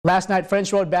Last night,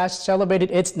 French Road Bash celebrated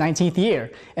its 19th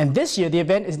year, and this year the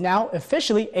event is now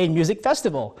officially a music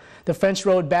festival. The French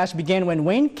Road Bash began when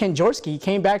Wayne Kanjorski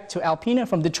came back to Alpena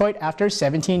from Detroit after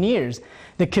 17 years.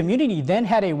 The community then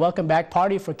had a welcome back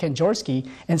party for Kanjorski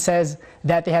and says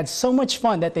that they had so much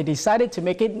fun that they decided to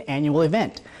make it an annual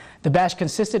event. The bash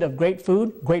consisted of great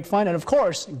food, great fun, and of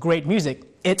course, great music.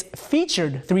 It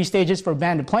featured 3 stages for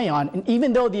band to play on, and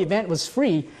even though the event was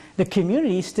free, the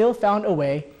community still found a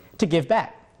way to give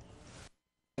back.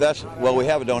 Well, we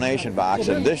have a donation box,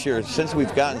 and this year, since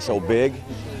we've gotten so big,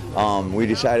 we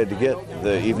decided to get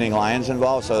the Evening Lions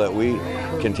involved so that we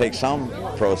can take some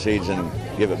proceeds and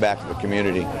give it back to the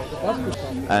community.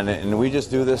 And we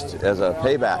just do this as a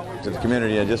payback to the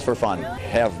community and just for fun.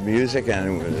 Have music,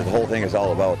 and the whole thing is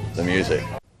all about the music.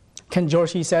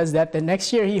 Kanjorski says that the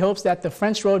next year he hopes that the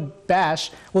French Road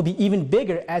Bash will be even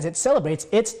bigger as it celebrates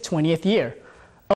its 20th year.